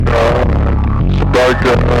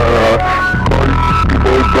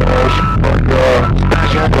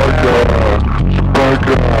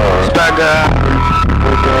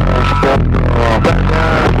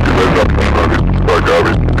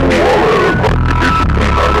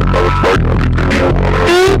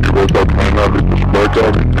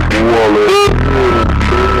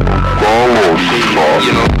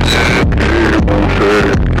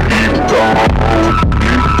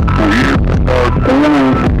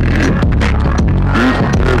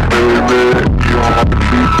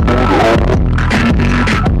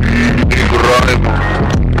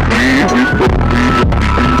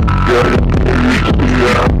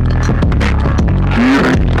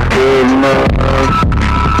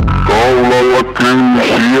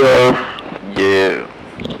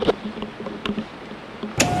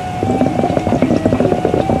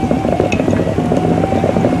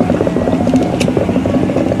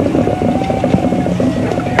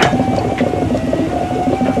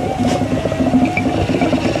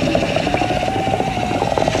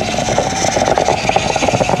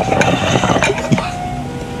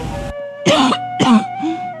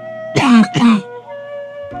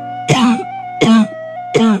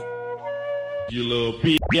You little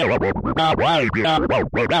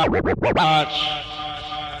bitch.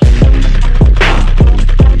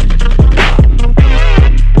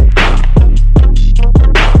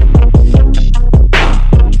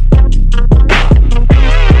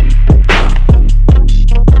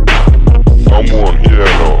 Aamu on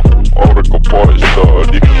hieno, aurinko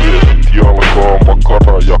paistaa, digviesit jalkaa,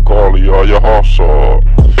 makaraa ja kaljaa ja hasaa.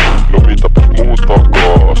 No mitäpäs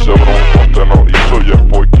muutakaan, seuraavan kohteena on isojen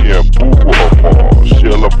poikien puuhamaa.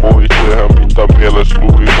 Siellä voi tehdä mitä mieles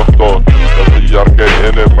luisataan, jätä järkeä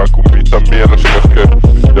enemmän kuin mitä mieles käskee.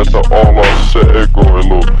 Jätä alas se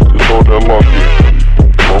egoilu ja todellakin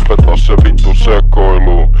lopeta se vittu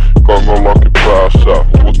sekoilu. Kangolaki päässä,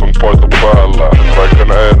 uuton paita päällä,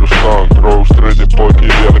 räikänä edustaan, Grove Streetin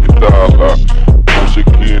poikia vieläkin täällä.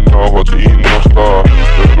 Musiikkiin nauhat innostaa,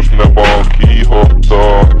 joskus ne vaan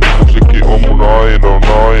kiihottaa. Musiikki on mun ainoa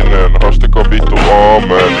nainen, haastakaa vittu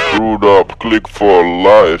aamen. Screwed up, click for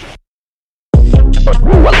life.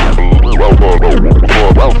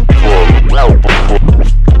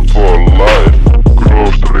 For life.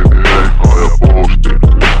 Grove Streetin heimaa ja postin.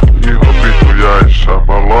 Ihan vittu jäissä,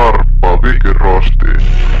 mä larppaan vikin rostiin.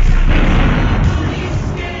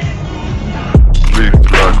 Click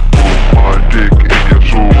clack, pull my dick in your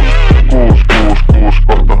shoes. 666,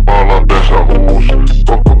 kohta palaa pesä uus.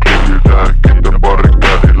 Koko klikin hänkki ja pari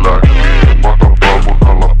kädin läkkii. Makan palmun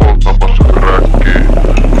alla polttamassa kräkkii.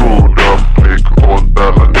 Screwed up, click on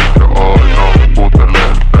täällä nyt ja aina. Kuuntele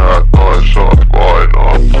tää tai saat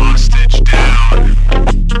vainaa.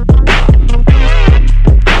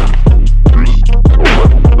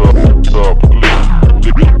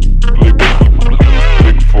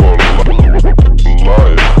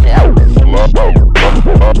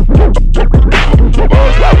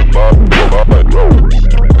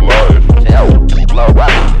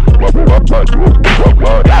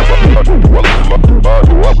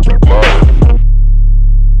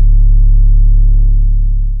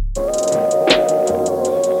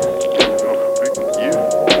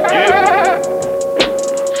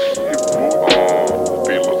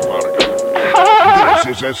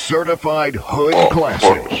 This is a certified hood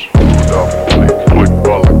classic. Click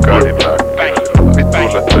pallan kädin läkkii.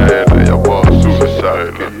 Vittuille teille ja vaan sulle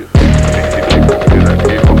säilyy.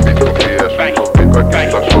 Kiva vittu mies.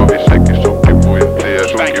 Kaikki tasua vissekin sun kipuja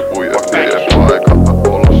ties. Sun kipuja ties. Paikalta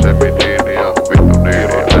olla seminiini ja vittu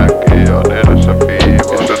niiri näkii. Ja edessä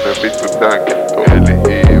viivat. Missä ne vittu tänkit on? Eli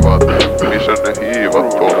hiivat. Missä ne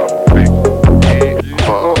hiivat on?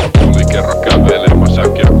 Tuli kerran kävelemään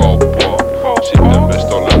säkiä kauppaa. Sitten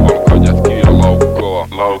mestolle alkaa jätkiä laukkoa.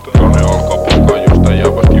 Lautakainen alkaa puskaa justa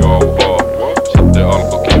jäävät jauhaa. Sitten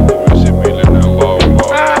alkoi kivu 9-millinen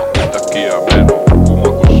laulaa. Yhtäkkiä meno kuma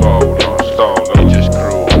kun saunaa. DJ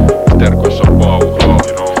Screw, terkoissa pauhaa.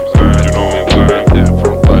 You know miten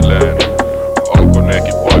frontaileen. Alkoi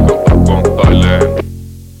nekin paikalta konttaileen.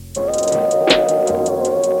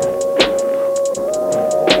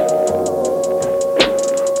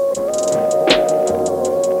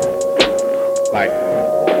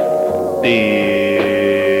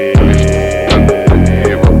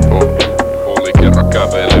 Oli kerran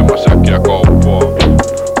kävelemä säkiä kauppaa.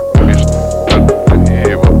 Mistä ne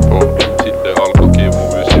hiivat on? Sitten alkoi kivu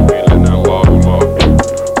 9-millinen laulaa.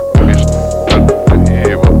 Mistä ne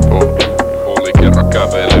hiivat on? Oli kerran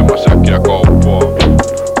kävelemä säkiä kauppaa.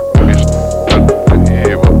 Mistä ne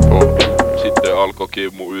hiivat on? Sitten alkoi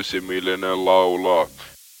kivu 9-millinen laulaa.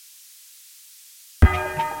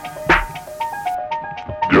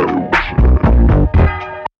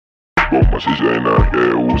 siseinään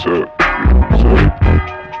GU se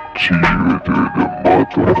Cheated the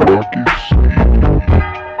motherfucking scene.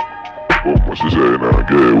 Homma siseinään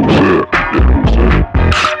GU se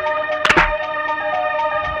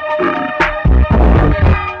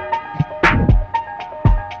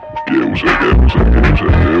GU se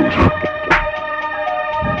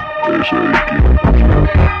ei se ikinä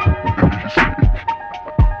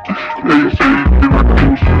ei se ikinä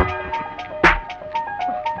kuse.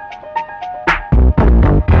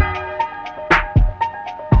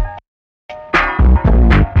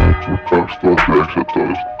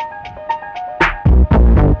 2019.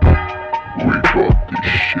 We got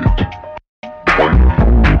this shit.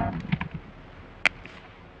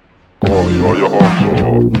 Kaljaa ja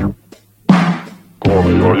hassaa.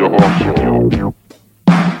 Kaljaa ja hassaa.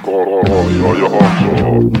 Kaljaa ja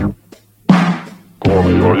hassaa.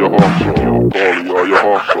 Kaljaa ja hassaa. Kaljaa ja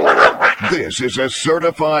hassaa. This is a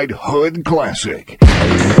certified hood classic.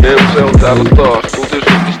 Se on täällä taas,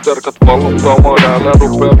 kultisuukisterkat pallottaa maadäällä,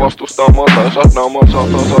 rupee vastustaamaan tai sahnaamaan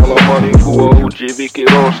saataan salamaan niinku OG Viki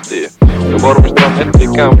Rosti. Ja varmistaa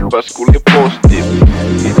nettikämppäs kulje postiin.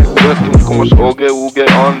 Itse työt tukkomas OG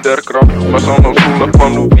Underground. Mä sanon sulle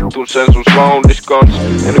pannu vittun sen sun soundis kans.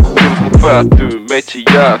 Ja nyt kun pilku päättyy, meitsi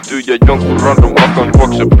jäätyy ja jonkun random akan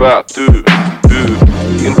juokse päätyy.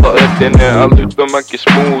 Ilta etenee älyttömänkin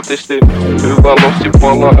smoothisti. Hyvä lossi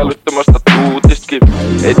palaa älyttömästä tuutistkin.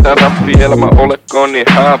 Ei tää räppielämä olekaan niin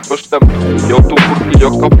häpöstä. Joutuu purki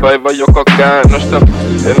joka päivä joka käännöstä.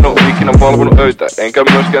 En oo ikinä valvonut öitä, enkä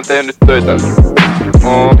myöskään tehnyt töitä.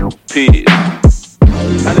 Peace.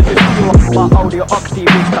 Välitystilaa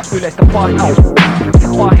audioaktiivista yleistä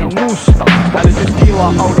pahennusta.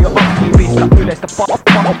 Välitystilaa audioaktiivista yleistä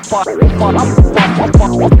pahennusta.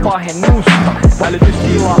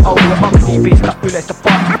 Välitystilaa audioaktiivista yleistä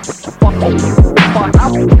pahennusta.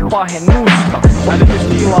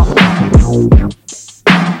 Välitystilaa.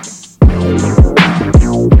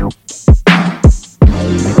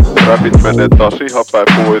 Räpit menee taas ihan päin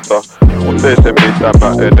puita. Mut ei se mitään,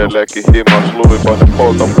 mä edelleenkin himas luvipaine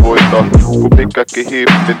poltan puita. Kun mikäkin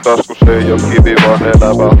hippi taskus ei oo kivi, vaan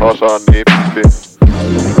elävä hasanippi.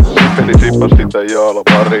 Sipeli sippas sitä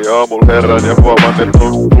jalmari. Aamulla herään ja huomaan, et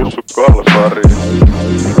on pussu kalsari.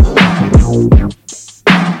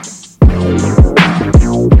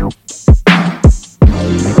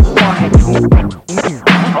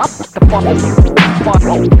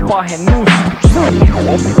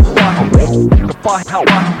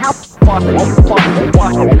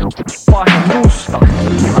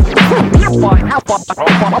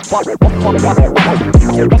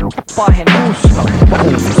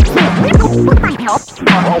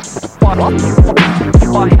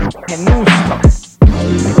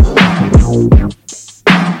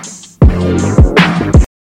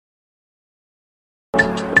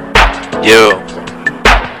 Yo,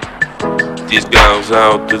 this goes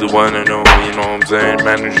out to the one and only, you know what I'm saying?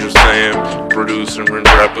 Manager Sam, producer and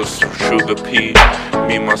rappers, Sugar P,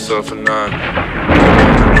 me, myself and I,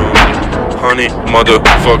 Honey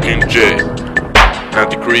motherfucking J.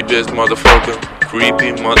 Not the creepiest motherfucker,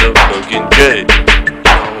 creepy motherfucking J. You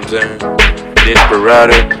know what I'm saying?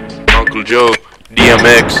 Desperado, Uncle Joe,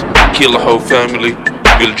 DMX, Kill the Whole Family,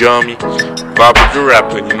 Bill Jammy, Bobby the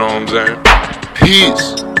Rapper, you know what I'm saying?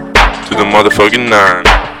 Peace to the motherfucking 9.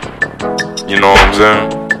 You know what I'm saying?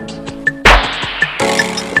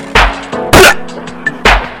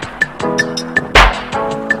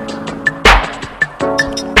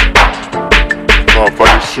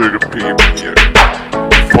 Motherfucking Sugar P here.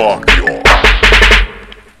 Fuck y'all.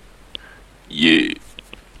 Yeah.